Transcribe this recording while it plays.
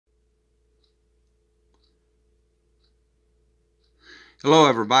Hello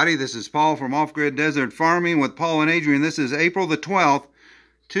everybody, this is Paul from Off-Grid Desert Farming with Paul and Adrian. This is April the 12th,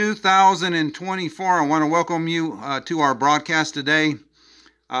 2024. I want to welcome you to our broadcast today.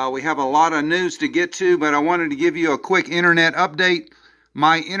 We have a lot of news to get to, but I wanted to give you a quick internet update.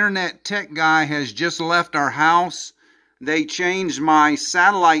 My internet tech guy has just left our house. They changed my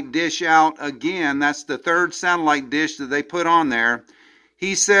satellite dish out again. That's the third satellite dish that they put on there.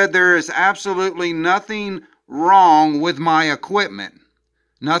 He said there is absolutely nothing wrong with my equipment.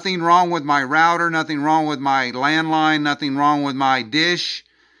 Nothing wrong with my router, nothing wrong with my landline, nothing wrong with my dish.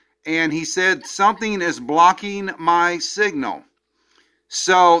 And he said something is blocking my signal.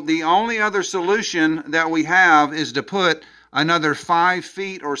 So the only other solution that we have is to put another 5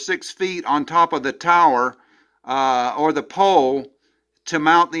 feet or 6 feet on top of the tower or the pole to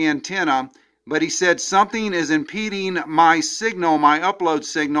mount the antenna. But he said something is impeding my signal, my upload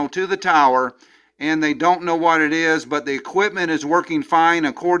signal to the tower, and they don't know what it is, but the equipment is working fine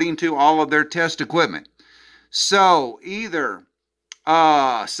according to all of their test equipment. So either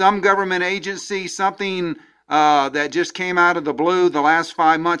some government agency, something that just came out of the blue the last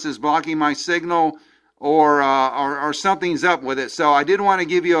 5 months is blocking my signal, or something's up with it. So I did want to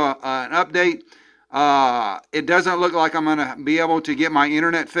give you an update. It doesn't look like I'm going to be able to get my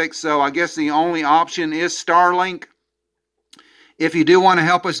internet fixed, so I guess the only option is STARLINK. If you do want to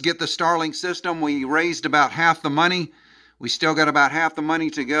help us get the STARLINK system, we raised about half the money. We still got about half the money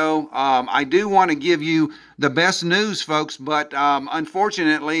to go. I do want to give you the best news, folks, but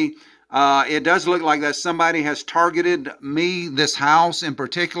unfortunately, it does look like that somebody has targeted me, this house in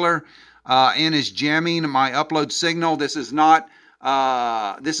particular, and is jamming my upload signal. This is not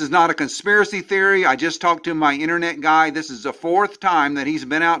a conspiracy theory. I just talked to my internet guy. This is the fourth time that he's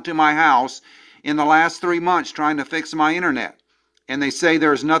been out to my house in the last 3 months trying to fix my internet. And they say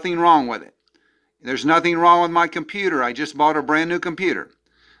there's nothing wrong with it. There's nothing wrong with my computer. I just bought a brand new computer.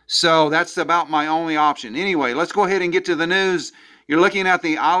 So that's about my only option. Anyway, let's go ahead and get to the news. You're looking at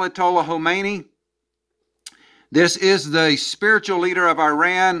the Ayatollah Khomeini. This is the spiritual leader of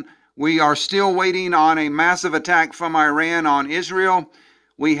Iran. We are still waiting on a massive attack from Iran on Israel.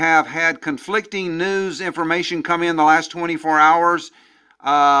 We have had conflicting news information come in the last 24 hours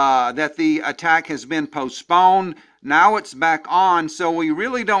that the attack has been postponed. Now it's back on, so we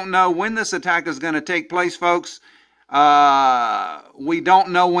really don't know when this attack is going to take place, folks. We don't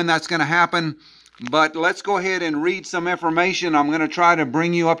know when that's going to happen, but let's go ahead and read some information. I'm going to try to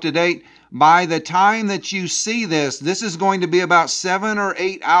bring you up to date. By the time that you see this, this is going to be about 7 or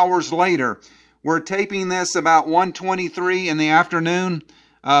 8 hours later. We're taping this about 1:23 in the afternoon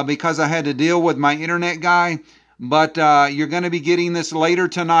because I had to deal with my internet guy. But you're going to be getting this later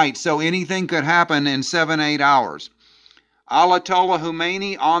tonight, so anything could happen in 7-8 hours. Ayatollah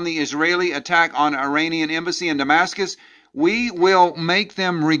Khomeini on the Israeli attack on Iranian embassy in Damascus. We will make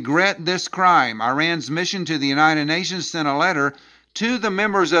them regret this crime. Iran's mission to the United Nations sent a letter to the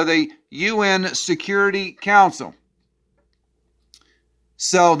members of the UN Security Council.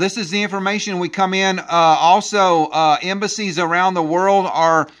 So this is the information we come in. Also, embassies around the world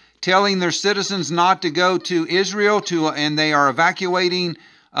are telling their citizens not to go to Israel, and they are evacuating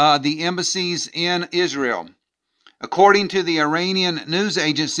the embassies in Israel. According to the Iranian news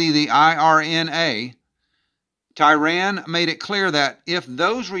agency, the IRNA, Tehran made it clear that if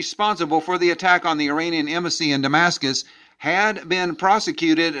those responsible for the attack on the Iranian embassy in Damascus had been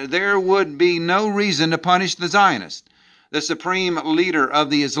prosecuted, there would be no reason to punish the Zionists. The supreme leader of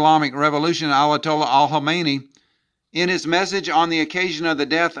the Islamic Revolution, Ayatollah al-Khomeini, in his message on the occasion of the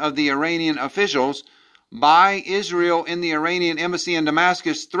death of the Iranian officials by Israel in the Iranian embassy in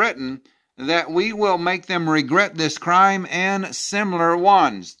Damascus, threatened that we will make them regret this crime and similar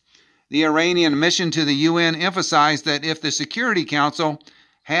ones. The Iranian mission to the UN emphasized that if the Security Council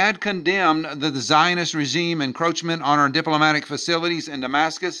had condemned the Zionist regime encroachment on our diplomatic facilities in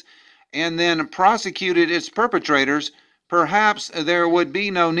Damascus and then prosecuted its perpetrators, perhaps there would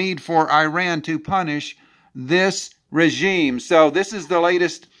be no need for Iran to punish this regime. So this is the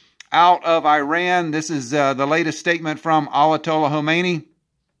latest out of Iran. This is the latest statement from Ayatollah Khomeini.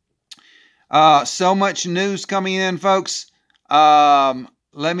 So much news coming in, folks.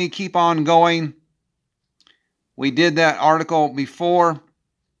 Let me keep on going. We did that article before.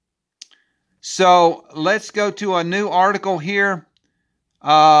 So let's go to a new article here.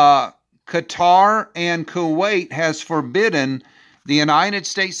 Qatar and Kuwait has forbidden the United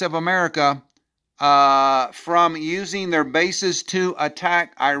States of America from using their bases to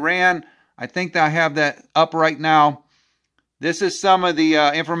attack Iran. I think that I have that up right now. This is some of the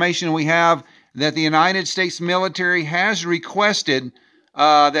information we have, that the United States military has requested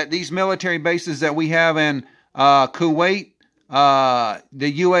that these military bases that we have in Kuwait, the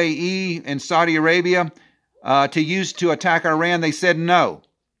UAE and Saudi Arabia to use to attack Iran, they said no.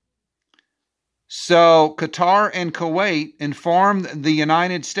 So Qatar and Kuwait informed the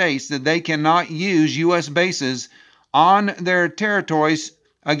United States that they cannot use U.S. bases on their territories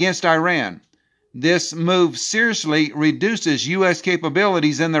against Iran. This move seriously reduces U.S.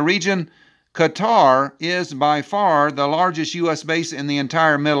 capabilities in the region. Qatar is by far the largest U.S. base in the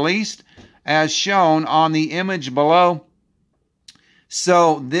entire Middle East, as shown on the image below.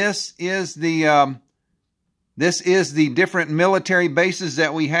 So this is the different military bases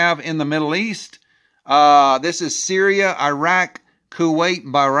that we have in the Middle East. This is Syria, Iraq, Kuwait,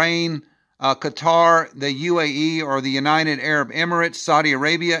 Bahrain, Qatar, the UAE or the United Arab Emirates, Saudi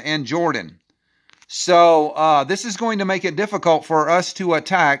Arabia, and Jordan. So this is going to make it difficult for us to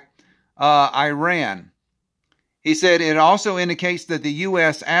attack Iran. He said it also indicates that the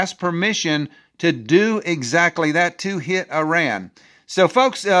U.S. asked permission to do exactly that, to hit Iran. So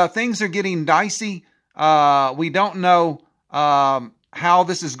folks, things are getting dicey. We don't know how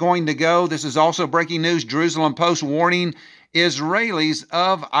this is going to go. This is also breaking news. Jerusalem Post warning Israelis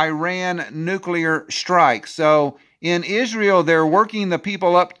of Iran nuclear strike. So in Israel, they're working the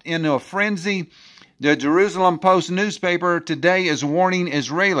people up into a frenzy. The Jerusalem Post newspaper today is warning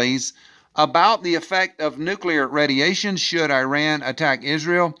Israelis about the effect of nuclear radiation should Iran attack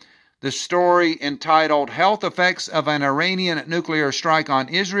Israel. The story entitled Health Effects of an Iranian Nuclear Strike on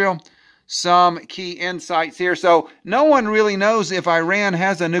Israel. Some key insights here. So no one really knows if Iran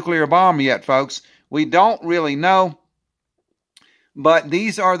has a nuclear bomb yet, folks. We don't really know. But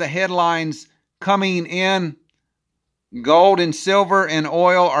these are the headlines coming in. Gold and silver and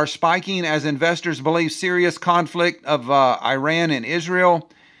oil are spiking as investors believe serious conflict of Iran and Israel.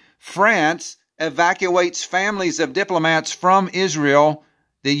 France evacuates families of diplomats from Israel.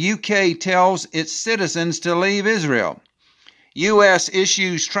 The UK tells its citizens to leave Israel. U.S.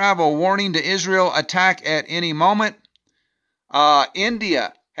 issues travel warning to Israel attack at any moment.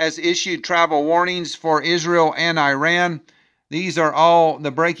 India has issued travel warnings for Israel and Iran. These are all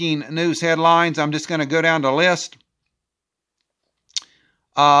the breaking news headlines. I'm just going to go down the list.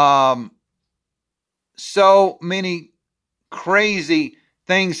 So many crazy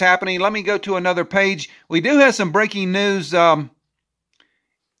things happening. Let me go to another page. We do have some breaking news that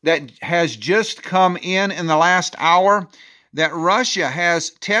has just come in the last hour, that Russia has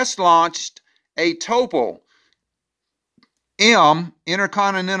test launched a Topol M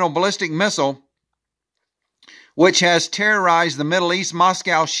intercontinental ballistic missile, which has terrorized the Middle East.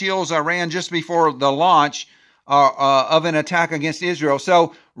 Moscow shields Iran just before the launch of an attack against Israel.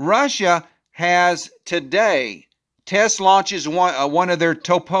 So Russia has today test launches one of their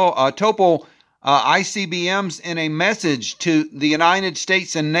Topol ICBMs in a message to the United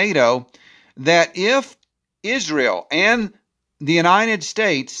States and NATO that if Israel and the United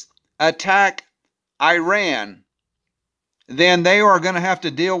States attack Iran, then they are going to have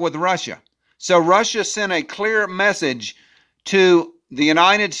to deal with Russia. So Russia sent a clear message to the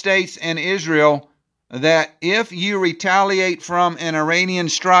United States and Israel that if you retaliate from an Iranian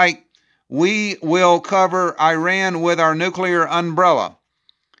strike, we will cover Iran with our nuclear umbrella.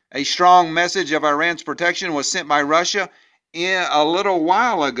 A strong message of Iran's protection was sent by Russia a little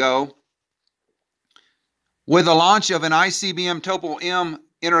while ago with the launch of an ICBM Topol M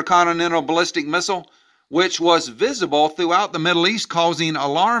intercontinental ballistic missile, which was visible throughout the Middle East, causing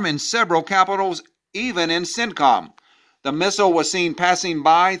alarm in several capitals, even in CENTCOM. The missile was seen passing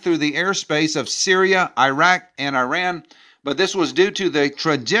by through the airspace of Syria, Iraq, and Iran, but this was due to the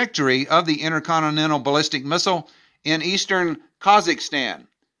trajectory of the intercontinental ballistic missile in eastern Kazakhstan.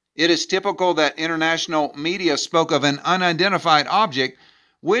 It is typical that international media spoke of an unidentified object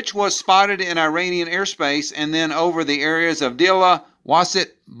which was spotted in Iranian airspace and then over the areas of Dila, Wasit,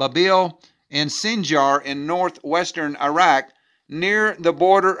 Babil, and Sinjar in northwestern Iraq near the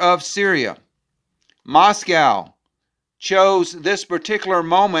border of Syria. Moscow chose this particular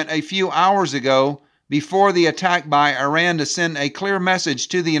moment a few hours ago before the attack by Iran to send a clear message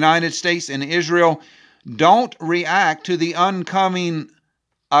to the United States and Israel: don't react to the oncoming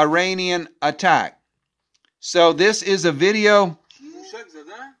Iranian attack. So this is a video.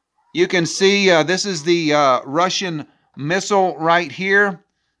 You can see this is the Russian missile right here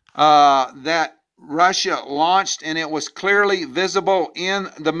that Russia launched, and it was clearly visible in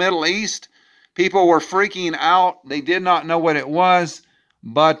the Middle East. People were freaking out. They did not know what it was,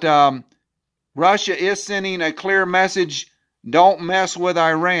 but Russia is sending a clear message: don't mess with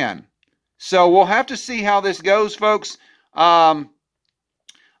Iran. So we'll have to see how this goes, folks.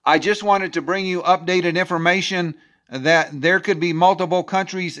 I just wanted to bring you updated information that there could be multiple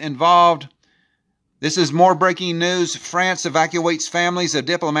countries involved. This is more breaking news. France evacuates families of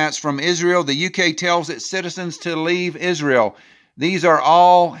diplomats from Israel. The UK tells its citizens to leave Israel. These are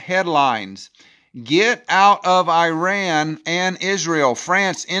all headlines. Get out of Iran and Israel.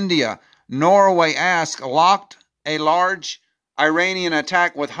 France, India, Norway locked a large Iranian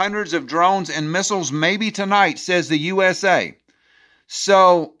attack with hundreds of drones and missiles maybe tonight, says the USA.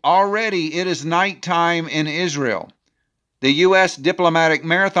 So already it is nighttime in Israel. The U.S. diplomatic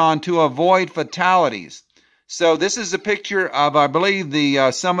marathon to avoid fatalities. So this is a picture of, I believe,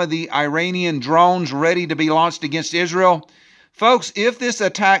 some of the Iranian drones ready to be launched against Israel. Folks, if this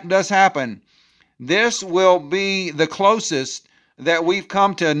attack does happen, this will be the closest that we've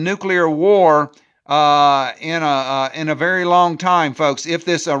come to nuclear war in a very long time, folks, if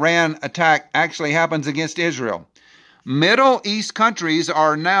this Iran attack actually happens against Israel. Middle East countries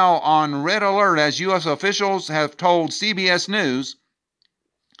are now on red alert as U.S. officials have told CBS News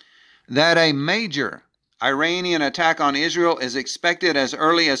that a major Iranian attack on Israel is expected as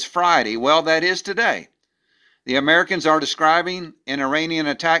early as Friday. Well, that is today. The Americans are describing an Iranian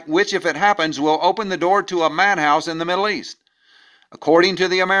attack which, if it happens, will open the door to a madhouse in the Middle East. According to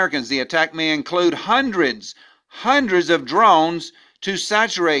the Americans, the attack may include hundreds of drones to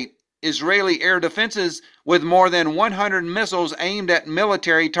saturate Israeli air defenses with more than 100 missiles aimed at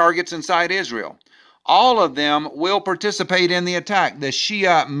military targets inside Israel. All of them will participate in the attack. The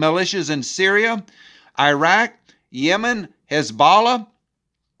Shia militias in Syria, Iraq, Yemen, Hezbollah,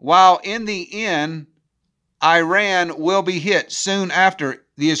 while in the end, Iran will be hit soon after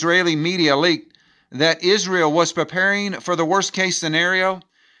the Israeli media leaked that Israel was preparing for the worst-case scenario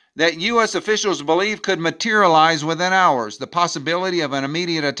that U.S. officials believe could materialize within hours, the possibility of an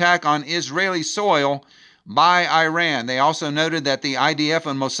immediate attack on Israeli soil by Iran. They also noted that the IDF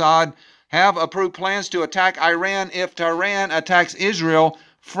and Mossad have approved plans to attack Iran if Tehran attacks Israel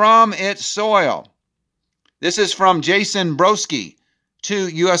from its soil. This is from Jason Brodsky. 2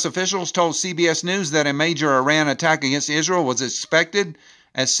 U.S. officials told CBS News that a major Iran attack against Israel was expected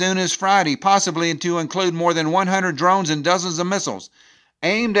as soon as Friday, possibly to include more than 100 drones and dozens of missiles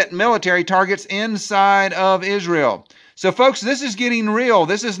aimed at military targets inside of Israel. So, folks, this is getting real.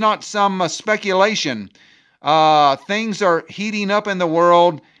 This is not some speculation. Things are heating up in the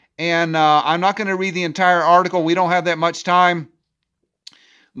world, and I'm not going to read the entire article. We don't have that much time.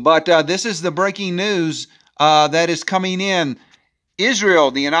 But this is the breaking news that is coming in. Israel,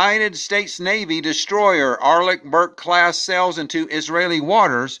 the United States Navy destroyer Arleigh Burke-class sails into Israeli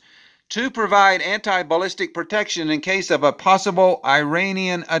waters to provide anti-ballistic protection in case of a possible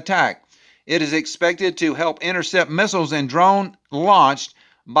Iranian attack. It is expected to help intercept missiles and drone launched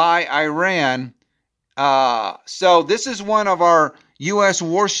by Iran. So this is one of our U.S.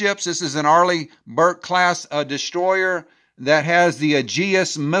 warships. This is an Arleigh Burke-class destroyer that has the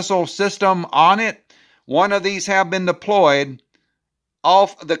Aegis missile system on it. One of these have been deployed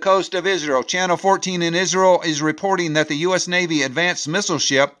off the coast of Israel. Channel 14 in Israel is reporting that the U.S. Navy advanced missile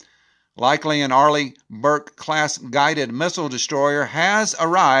ship, likely an Arleigh Burke-class guided missile destroyer, has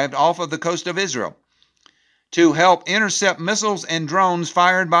arrived off of the coast of Israel to help intercept missiles and drones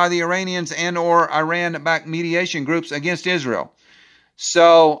fired by the Iranians and or Iran-backed mediation groups against Israel.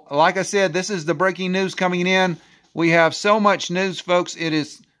 So, like I said, this is the breaking news coming in. We have so much news, folks. It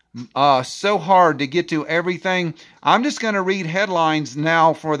is so hard to get to everything. I'm just going to read headlines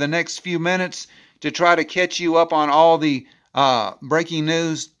now for the next few minutes to try to catch you up on all the breaking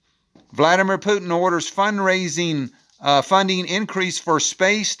news. Vladimir Putin orders fundraising funding increase for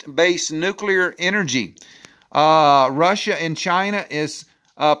space-based nuclear energy. Russia and China is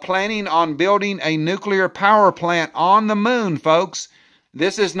planning on building a nuclear power plant on the moon, folks.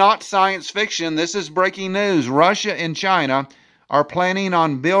 This is not science fiction. This is breaking news. Russia and China are planning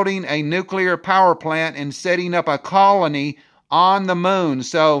on building a nuclear power plant and setting up a colony on the moon.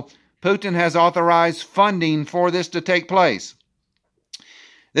 So Putin has authorized funding for this to take place.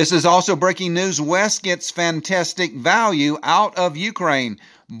 This is also breaking news. West gets fantastic value out of Ukraine.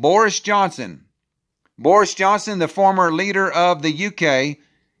 Boris Johnson, the former leader of the UK,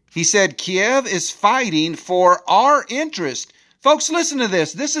 he said, Kiev is fighting for our interest. Folks, listen to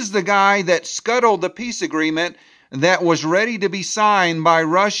this. This is the guy that scuttled the peace agreement that was ready to be signed by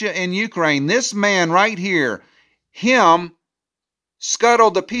Russia and Ukraine. This man right here, him,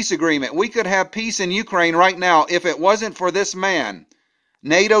 scuttled the peace agreement. We could have peace in Ukraine right now if it wasn't for this man.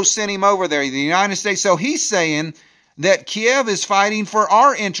 NATO sent him over there, the United States. So he's saying that Kiev is fighting for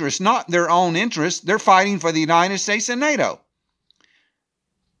our interests, not their own interests. They're fighting for the United States and NATO.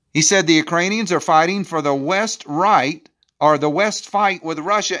 He said the Ukrainians are fighting for the West right, or the West fight with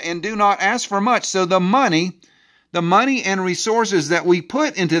Russia and do not ask for much. So the money The money and resources that we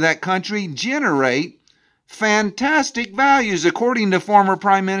put into that country generate fantastic values, according to former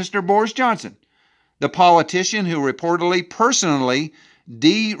Prime Minister Boris Johnson. The politician who reportedly personally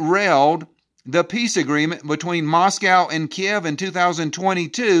derailed the peace agreement between Moscow and Kiev in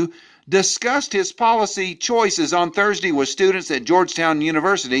 2022 discussed his policy choices on Thursday with students at Georgetown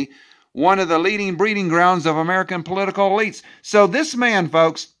University, one of the leading breeding grounds of American political elites. So this man,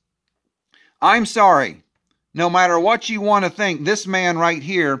 folks, I'm sorry, no matter what you want to think, this man right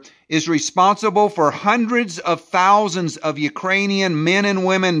here is responsible for hundreds of thousands of Ukrainian men and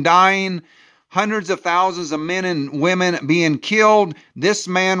women dying, hundreds of thousands of men and women being killed. This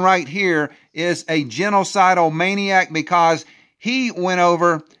man right here is a genocidal maniac because he went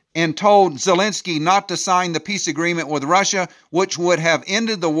over and told Zelensky not to sign the peace agreement with Russia, which would have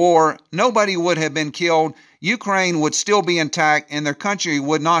ended the war. Nobody would have been killed. Ukraine would still be intact, and their country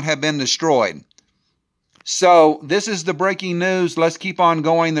would not have been destroyed. So this is the breaking news. Let's keep on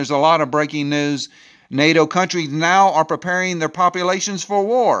going. There's a lot of breaking news. NATO countries now are preparing their populations for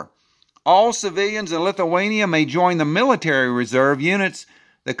war. All civilians in Lithuania may join the military reserve units,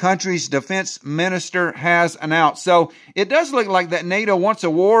 the country's defense minister has announced. So it does look like that NATO wants a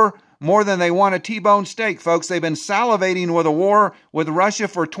war more than they want a T-bone steak, folks. They've been salivating with a war with Russia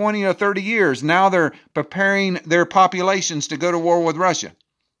for 20 or 30 years. Now they're preparing their populations to go to war with Russia.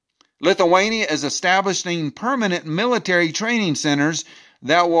 Lithuania is establishing permanent military training centers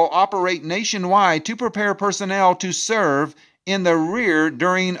that will operate nationwide to prepare personnel to serve in the rear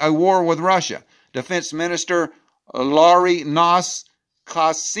during a war with Russia. Defense Minister Laurinas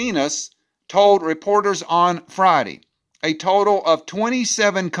Kasinas told reporters on Friday. A total of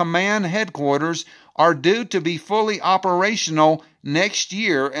 27 command headquarters are due to be fully operational next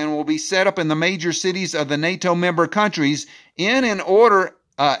year and will be set up in the major cities of the NATO member countries in an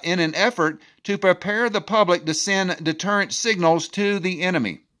effort to prepare the public to send deterrent signals to the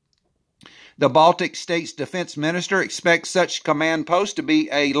enemy. The Baltic states' defense minister expects such command posts to be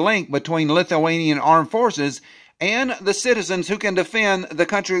a link between Lithuanian armed forces and the citizens who can defend the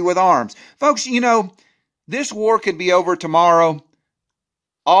country with arms. Folks, you know, this war could be over tomorrow.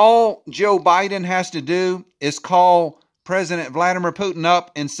 All Joe Biden has to do is call President Vladimir Putin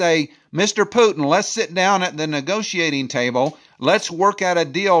up and say, Mr. Putin, let's sit down at the negotiating table. Let's work out a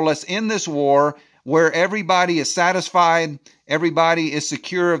deal. Let's end this war where everybody is satisfied, everybody is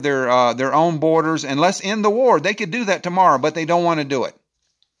secure of their own borders, and let's end the war. They could do that tomorrow, but they don't want to do it.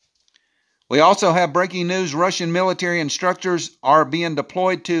 We also have breaking news. Russian military instructors are being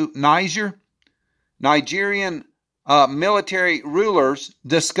deployed to Niger. Nigerian military rulers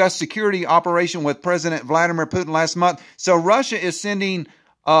discussed security operation with President Vladimir Putin last month. So Russia is sending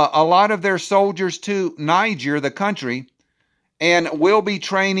a lot of their soldiers to Niger, the country, and will be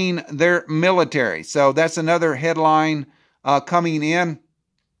training their military. So that's another headline coming in.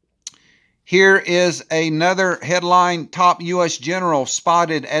 Here is another headline. Top U.S. general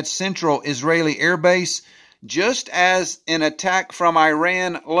spotted at Central Israeli Air Base just as an attack from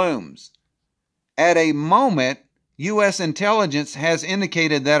Iran looms. At a moment, U.S. intelligence has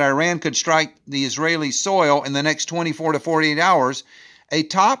indicated that Iran could strike the Israeli soil in the next 24 to 48 hours. A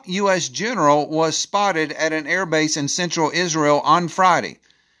top U.S. general was spotted at an airbase in central Israel on Friday.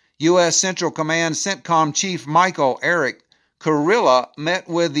 U.S. Central Command CENTCOM Chief Michael Eric Kurilla met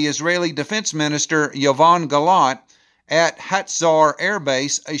with the Israeli Defense Minister Yoav Gallant at Hatzor Air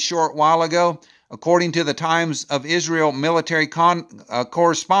Base a short while ago, according to the Times of Israel military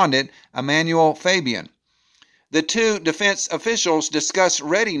correspondent Emmanuel Fabian. The two defense officials discussed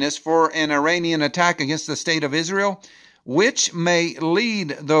readiness for an Iranian attack against the state of Israel, which may lead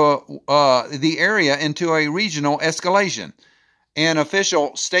the area into a regional escalation. An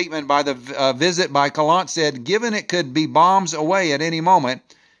official statement by the visit by Gallant said, given it could be bombs away at any moment,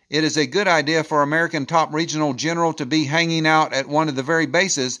 it is a good idea for American top regional general to be hanging out at one of the very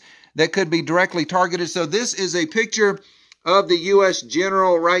bases that could be directly targeted. So this is a picture of the U.S.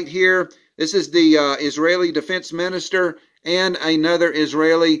 general right here. This is the Israeli defense minister and another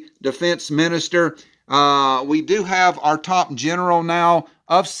Israeli defense minister. We do have our top general now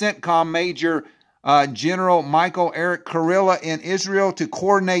of CENTCOM, Major General Michael Eric Kurilla in Israel to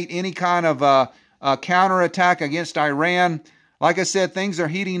coordinate any kind of counterattack against Iran. Like I said, things are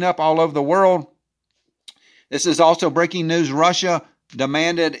heating up all over the world. This is also breaking news. Russia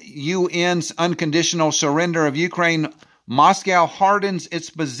demanded UN's unconditional surrender of Ukraine. Moscow hardens its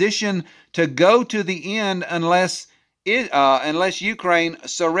position to go to the end unless Ukraine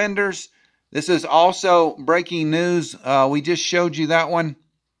surrenders. This is also breaking news. We just showed you that one.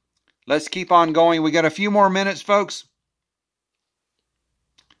 Let's keep on going. We got a few more minutes, folks.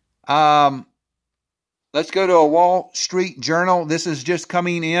 Let's go to a Wall Street Journal. This is just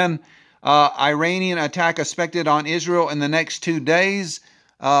coming in. Iranian attack expected on Israel in the next 2 days.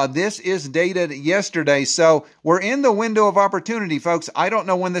 This is dated yesterday. So we're in the window of opportunity, folks. I don't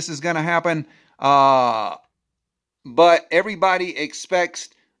know when this is going to happen. But everybody expects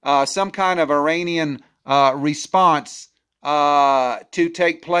some kind of Iranian response to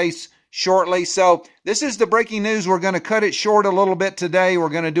take place shortly. So this is the breaking news. We're going to cut it short a little bit today. We're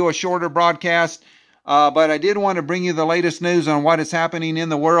going to do a shorter broadcast. But I did want to bring you the latest news on what is happening in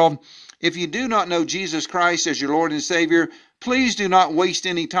the world. If you do not know Jesus Christ as your Lord and Savior, please do not waste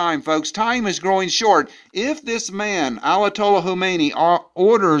any time, folks. Time is growing short. If this man, Ayatollah Khomeini,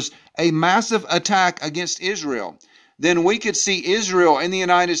 orders a massive attack against Israel, then we could see Israel and the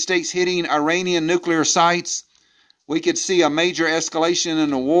United States hitting Iranian nuclear sites. We could see a major escalation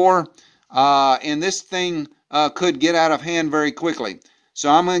in the war, and this thing could get out of hand very quickly. So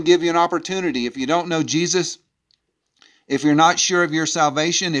I'm going to give you an opportunity. If you don't know Jesus, if you're not sure of your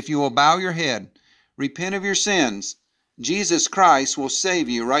salvation, if you will bow your head, repent of your sins, Jesus Christ will save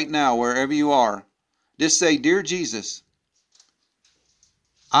you right now wherever you are. Just say, "Dear Jesus,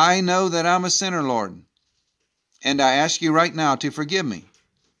 I know that I'm a sinner, Lord, and I ask you right now to forgive me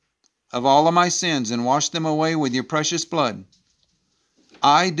of all of my sins and wash them away with your precious blood.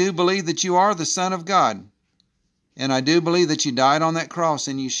 I do believe that you are the Son of God, and I do believe that you died on that cross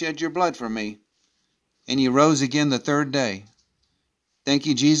and you shed your blood for me, and you rose again the third day. Thank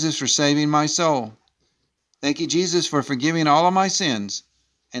you, Jesus, for saving my soul. Thank you, Jesus, for forgiving all of my sins.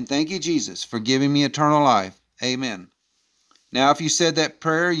 And thank you, Jesus, for giving me eternal life. Amen." Now, if you said that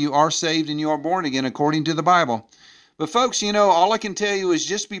prayer, you are saved and you are born again according to the Bible. But folks, you know, all I can tell you is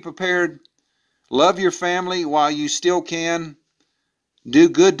just be prepared. Love your family while you still can. Do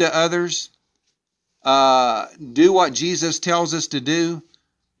good to others. Do what Jesus tells us to do.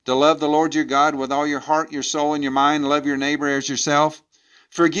 To love the Lord your God with all your heart, your soul, and your mind. Love your neighbor as yourself.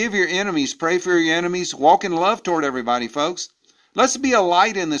 Forgive your enemies. Pray for your enemies. Walk in love toward everybody, folks. Let's be a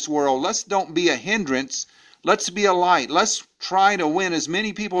light in this world. Let's don't be a hindrance. Let's be a light. Let's try to win as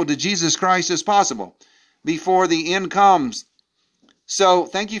many people to Jesus Christ as possible before the end comes. So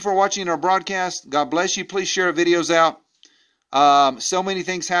thank you for watching our broadcast. God bless you. Please share our videos out. So many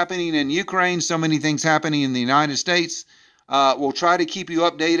things happening in Ukraine. So many things happening in the United States. We'll try to keep you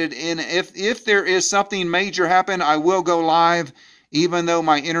updated. And if there is something major happen, I will go live. Even though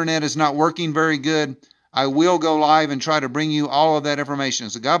my internet is not working very good, I will go live and try to bring you all of that information.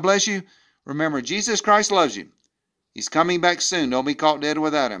 So God bless you. Remember, Jesus Christ loves you. He's coming back soon. Don't be caught dead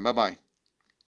without him. Bye-bye.